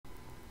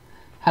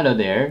Hello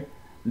there.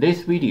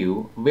 This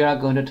video we are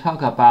going to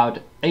talk about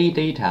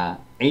ADATA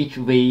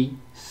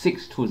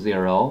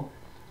HV620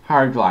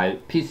 hard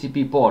drive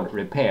PCB board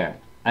repair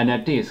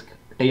and disk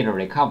data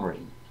recovery.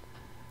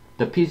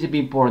 The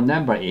PCB board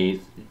number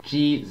is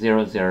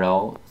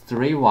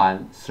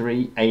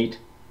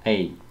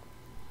G003138A.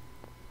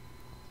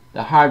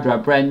 The hard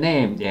drive brand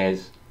name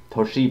is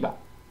Toshiba.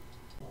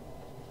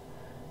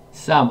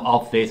 Some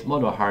of these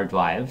model hard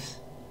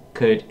drives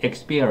could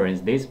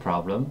experience this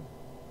problem.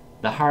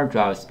 The hard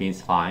drive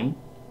spins fine,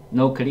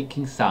 no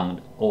clicking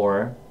sound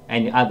or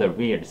any other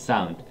weird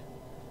sound,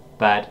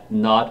 but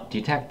not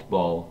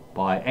detectable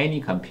by any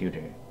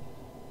computer.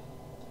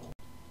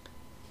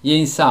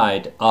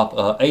 Inside of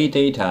a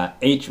ADATA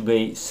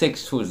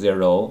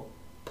HV620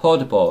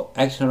 portable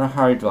external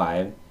hard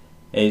drive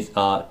is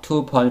a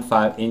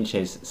 2.5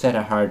 inches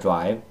SATA hard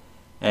drive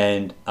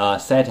and a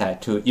SATA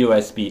to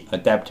USB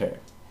adapter.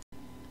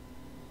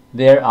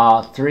 There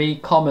are three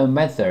common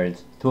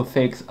methods to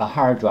fix a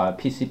hard drive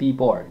PCB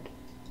board.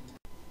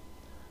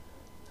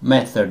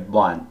 Method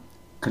 1.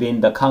 Clean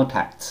the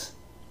contacts.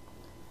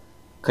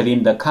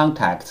 Clean the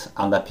contacts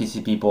on the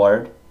PCB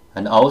board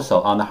and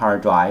also on the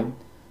hard drive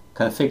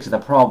can fix the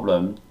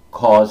problem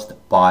caused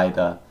by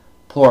the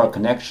poor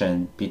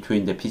connection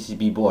between the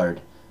PCB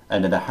board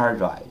and the hard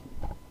drive.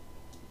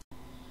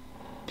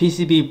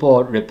 PCB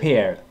board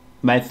repair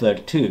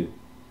method 2.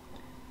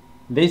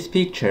 This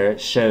picture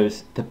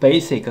shows the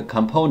basic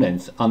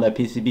components on the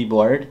PCB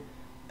board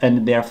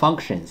and their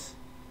functions.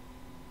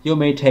 You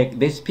may take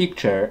this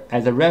picture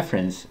as a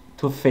reference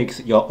to fix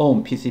your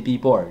own PCB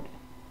board.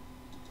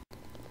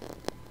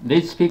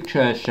 This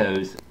picture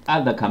shows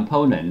other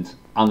components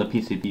on the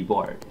PCB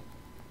board.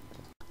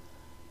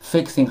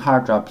 Fixing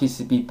hard drive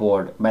PCB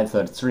board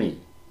method 3.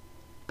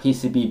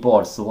 PCB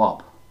board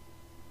swap.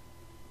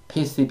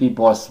 PCB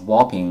board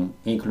swapping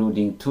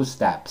including two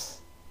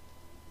steps.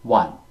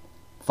 1.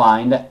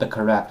 Find the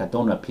correct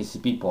donor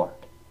PCB board.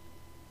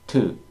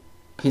 2.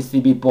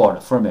 PCB board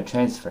firmware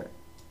transfer.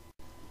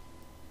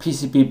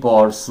 PCB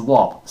board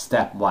swap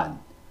step 1.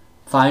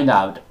 Find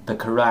out the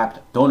correct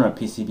donor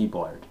PCB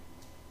board.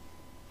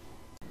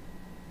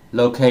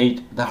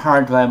 Locate the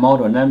hard drive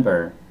model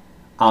number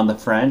on the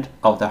front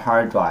of the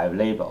hard drive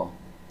label.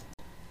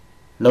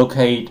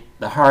 Locate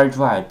the hard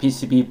drive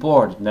PCB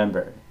board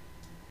number.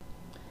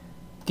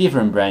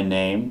 Different brand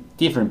name,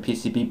 different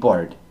PCB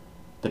board.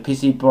 The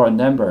PCB board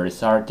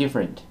numbers are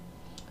different.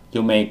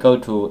 You may go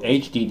to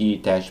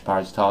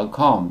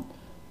hdd-parts.com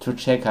to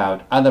check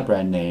out other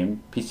brand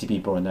name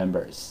PCB board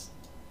numbers.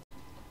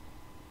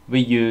 We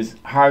use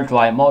hard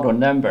drive model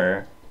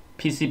number,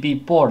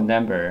 PCB board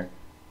number,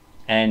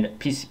 and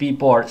PCB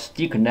board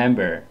sticker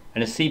number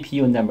and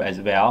CPU number as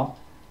well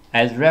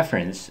as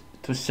reference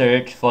to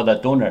search for the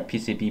donor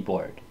PCB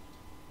board.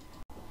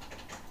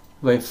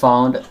 We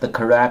found the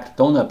correct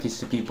donor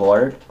PCB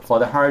board for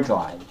the hard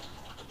drive,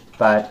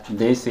 but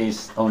this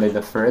is only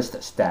the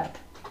first step.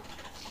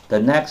 The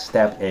next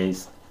step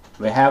is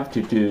we have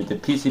to do the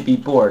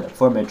PCB board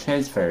firmware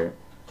transfer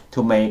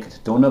to make the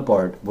donor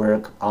board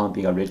work on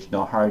the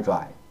original hard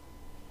drive.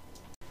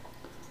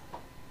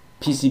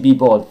 PCB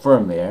board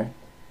firmware.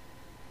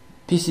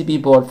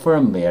 PCB board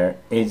firmware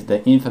is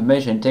the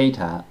information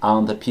data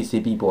on the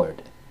PCB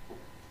board.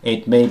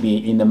 It may be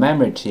in the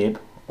memory chip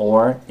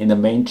or in the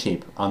main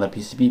chip on the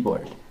PCB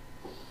board.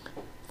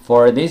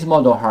 For this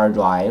model hard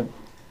drive,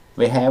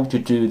 we have to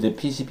do the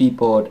PCB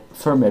board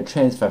firmware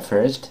transfer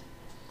first,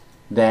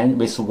 then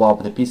we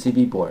swap the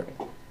PCB board.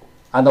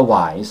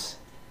 Otherwise,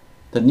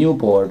 the new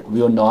board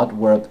will not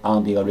work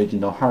on the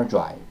original hard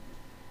drive.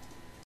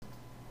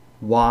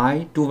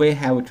 Why do we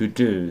have to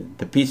do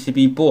the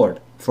PCB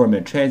board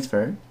firmware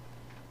transfer?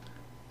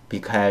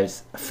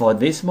 Because for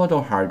this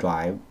model hard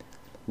drive,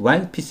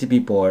 one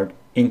PCB board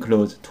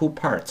includes two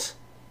parts,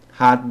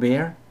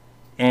 hardware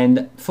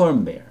and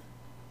firmware.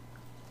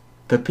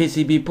 The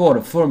PCB board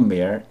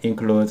firmware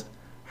includes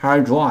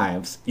hard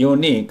drive's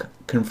unique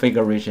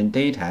configuration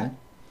data.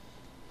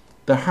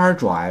 The hard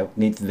drive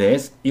needs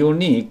this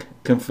unique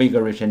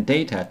configuration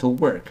data to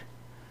work,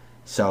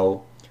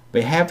 so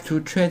we have to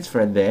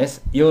transfer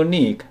this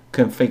unique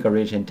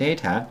configuration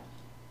data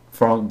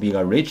from the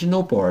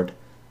original board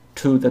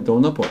to the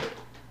donor board.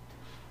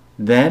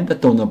 Then the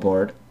donor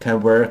board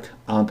can work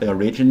on the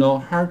original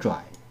hard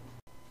drive.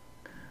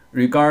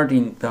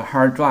 Regarding the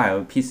hard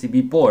drive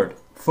PCB board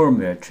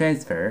firmware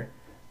transfer,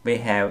 we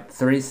have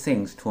three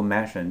things to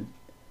mention.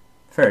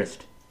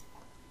 First,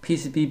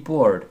 PCB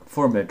board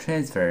firmware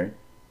transfer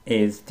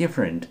is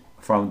different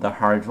from the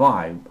hard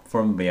drive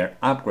firmware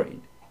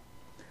upgrade.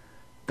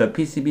 The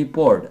PCB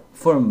board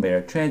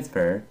firmware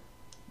transfer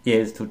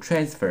is to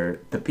transfer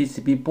the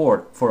PCB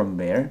board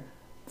firmware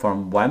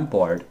from one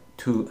board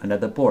to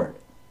another board.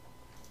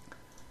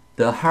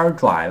 The hard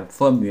drive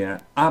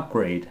firmware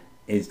upgrade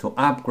is to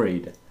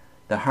upgrade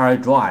the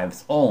hard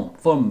drive's own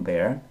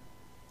firmware.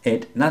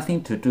 It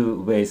nothing to do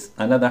with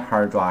another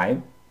hard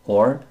drive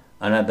or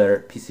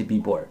another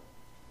PCB board.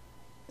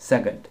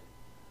 Second,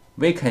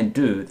 we can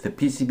do the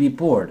PCB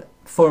board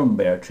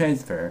firmware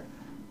transfer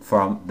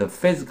from the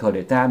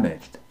physically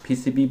damaged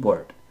PCB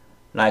board,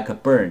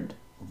 like burned,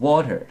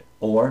 watered,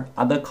 or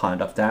other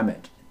kind of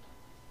damage.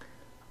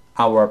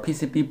 Our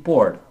PCB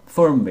board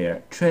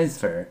firmware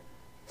transfer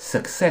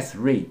success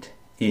rate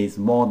is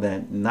more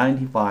than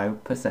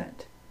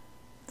 95%.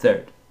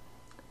 Third,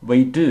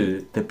 we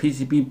do the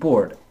PCB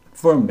board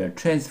firmware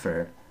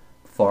transfer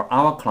for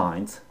our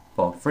clients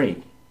for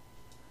free.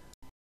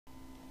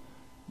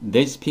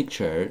 This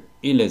picture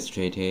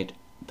illustrated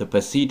the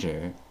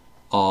procedure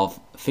of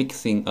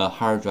fixing a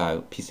hard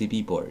drive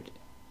PCB board.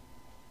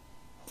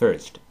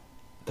 First,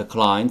 the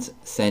clients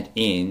send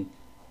in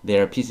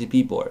their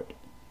PCB board.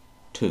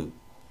 2.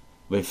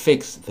 We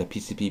fix the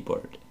PCB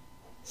board.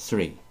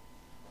 3.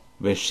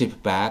 We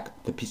ship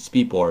back the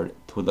PCB board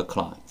to the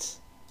clients.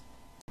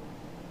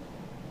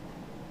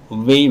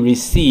 We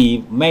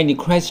receive many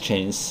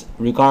questions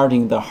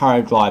regarding the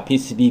hard drive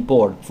PCB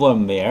board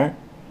firmware,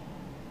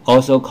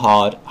 also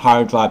called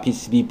hard drive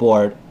PCB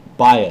board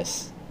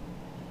BIOS,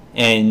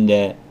 and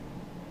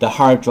the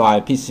hard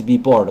drive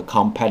PCB board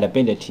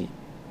compatibility.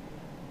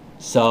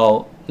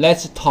 So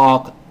let's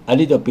talk a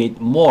little bit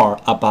more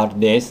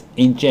about this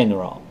in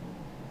general.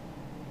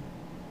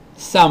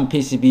 Some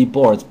PCB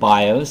boards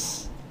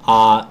BIOS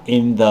are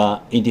in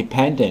the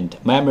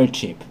independent memory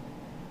chip,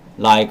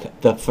 like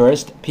the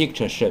first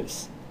picture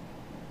shows.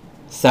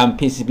 Some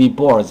PCB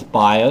boards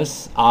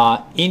BIOS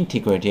are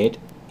integrated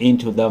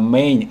into the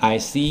main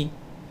IC,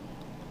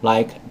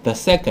 like the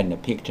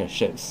second picture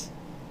shows.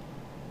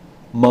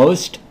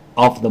 Most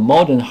of the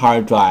modern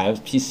hard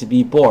drive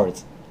PCB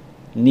boards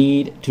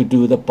need to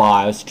do the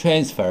BIOS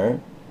transfer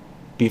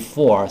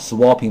before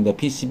swapping the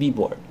PCB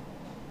board.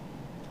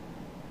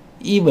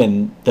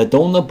 Even the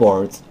donor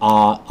boards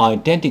are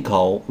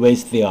identical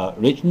with the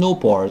original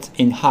boards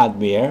in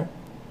hardware.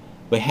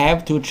 We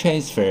have to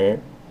transfer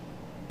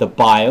the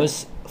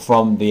BIOS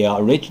from the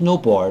original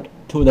board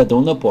to the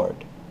donor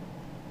board.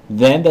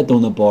 Then the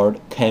donor board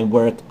can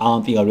work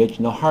on the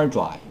original hard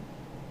drive.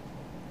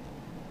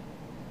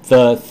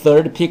 The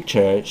third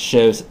picture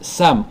shows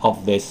some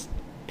of these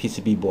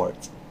PCB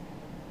boards.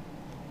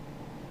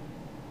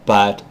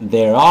 But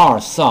there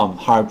are some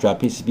hard drive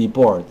PCB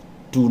boards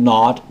do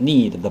not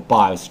need the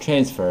BIOS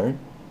transfer.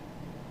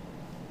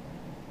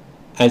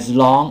 As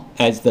long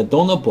as the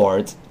donor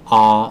boards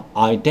are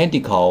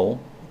identical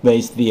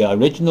with the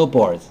original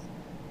boards,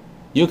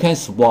 you can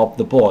swap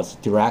the boards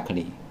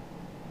directly.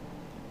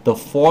 The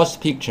fourth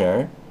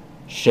picture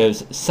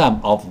shows some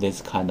of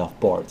these kind of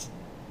boards.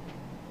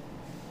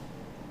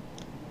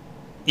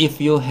 If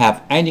you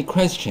have any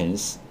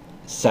questions,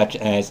 such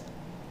as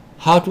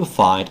how to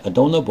find a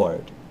donor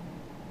board,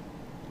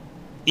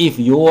 if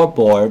your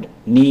board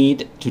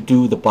need to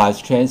do the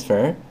BIOS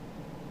transfer,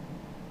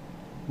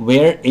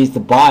 where is the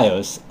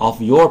BIOS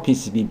of your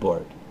PCB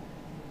board,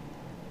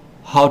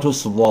 how to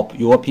swap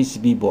your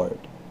PCB board,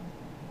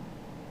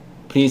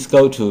 please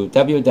go to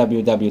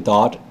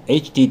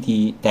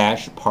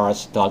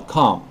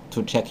www.hdd-parts.com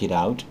to check it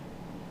out,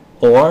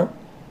 or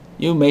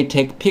you may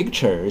take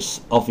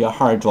pictures of your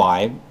hard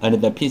drive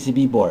and the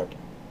PCB board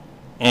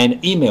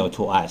and email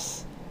to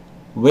us.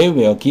 We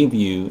will give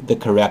you the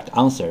correct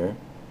answer.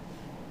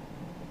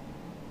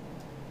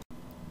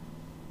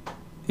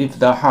 If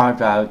the hard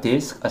drive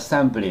disk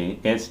assembly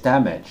is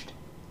damaged,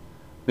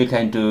 we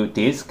can do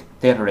disk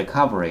data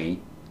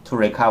recovery to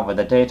recover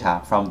the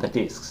data from the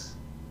disks.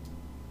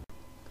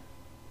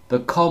 The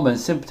common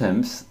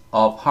symptoms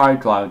of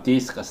hard drive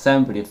disk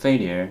assembly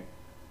failure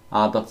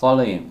are the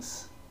following.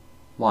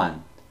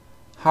 1.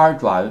 Hard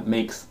drive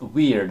makes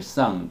weird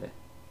sound.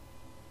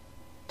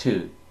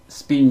 2.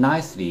 Spin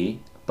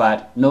nicely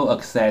but no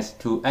access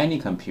to any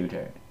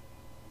computer.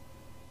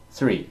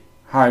 3.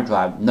 Hard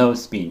drive no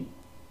spin.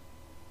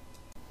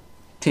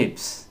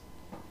 Tips: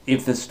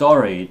 if the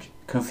storage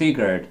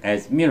configured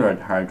as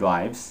mirrored hard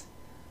drives,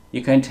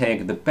 you can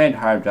take the bad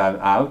hard drive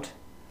out,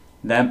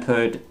 then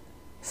put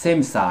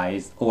same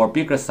size or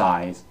bigger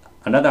size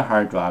another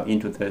hard drive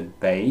into the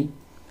bay,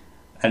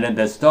 and then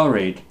the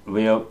storage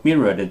will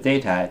mirror the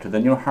data to the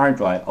new hard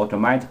drive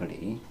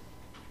automatically.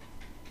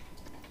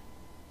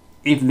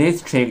 If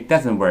this trick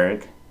doesn't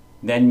work,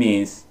 that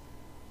means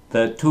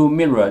the two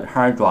mirrored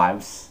hard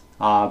drives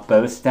are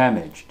both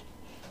damaged,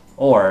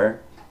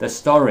 or the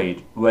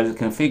storage was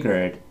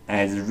configured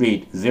as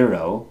read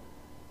 0.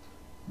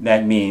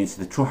 That means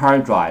the two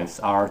hard drives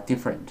are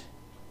different.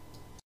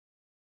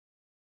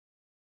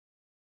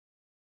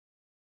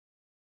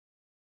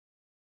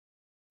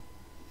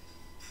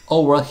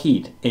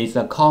 Overheat is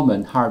a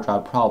common hard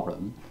drive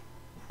problem.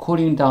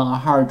 Cooling down a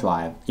hard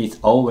drive is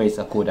always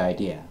a good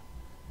idea.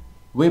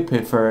 We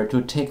prefer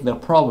to take the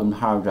problem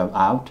hard drive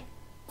out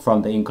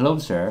from the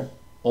enclosure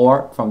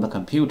or from the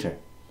computer,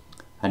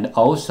 and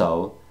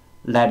also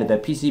let the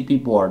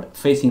PCB board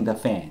facing the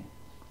fan,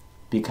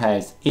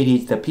 because it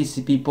is the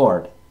PCB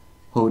board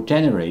who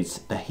generates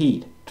the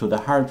heat to the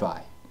hard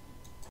drive.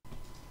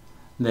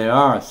 There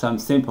are some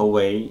simple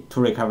ways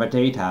to recover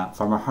data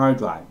from a hard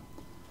drive.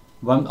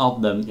 One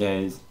of them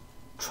is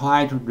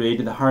try to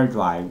read the hard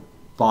drive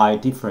by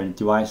different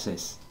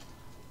devices,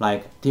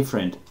 like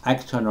different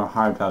external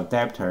hard drive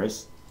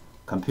adapters,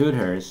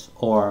 computers,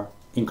 or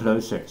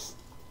enclosures.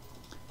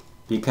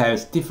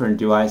 Because different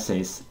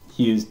devices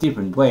use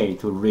different way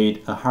to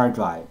read a hard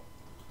drive,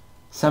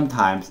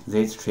 sometimes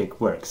this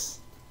trick works.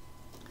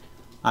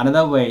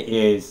 Another way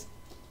is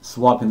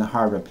swapping the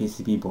hardware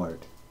PCB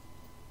board.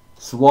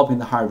 Swapping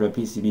the hardware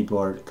PCB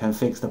board can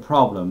fix the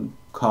problem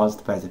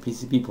caused by the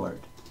PCB board.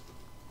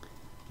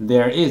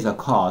 There is a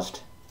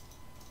cost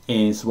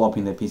in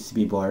swapping the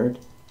PCB board,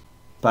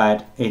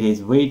 but it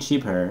is way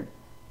cheaper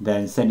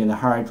than sending the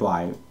hard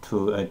drive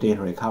to a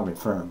data recovery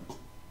firm.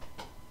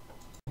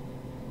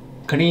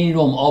 Clean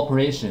room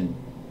operation.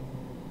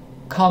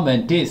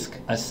 Common disk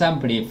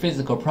assembly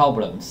physical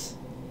problems.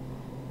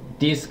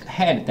 Disk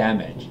head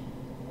damage,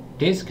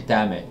 disk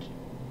damage,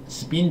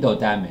 spindle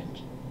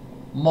damage,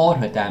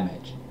 motor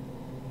damage,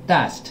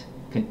 dust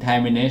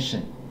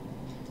contamination.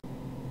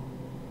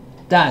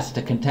 Dust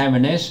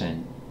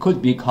contamination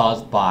could be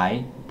caused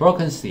by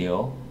broken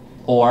seal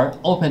or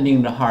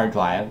opening the hard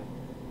drive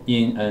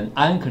in an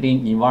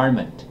unclean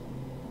environment,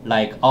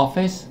 like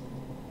office,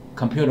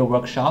 computer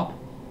workshop.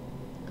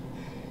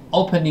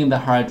 Opening the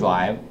hard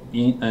drive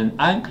in an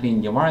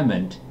unclean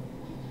environment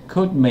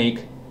could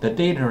make the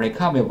data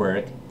recovery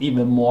work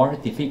even more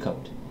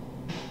difficult.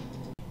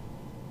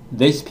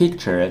 This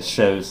picture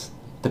shows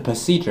the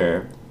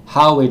procedure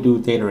how we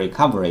do data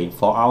recovery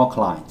for our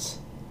clients.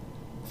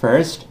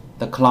 First,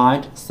 the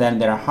client sends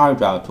their hard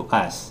drive to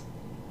us.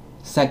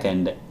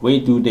 Second, we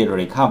do data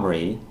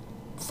recovery.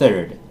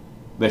 Third,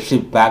 we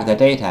ship back the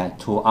data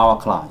to our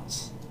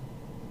clients.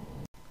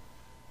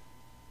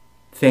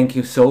 Thank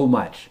you so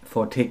much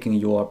for taking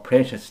your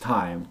precious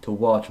time to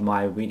watch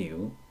my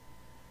video.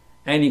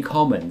 Any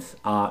comments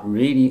are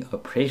really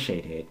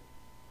appreciated.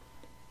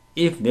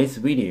 If this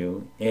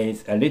video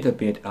is a little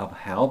bit of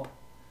help,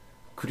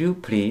 could you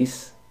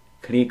please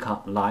click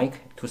on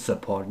like to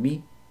support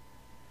me?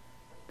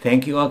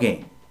 Thank you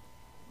again.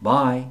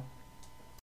 Bye.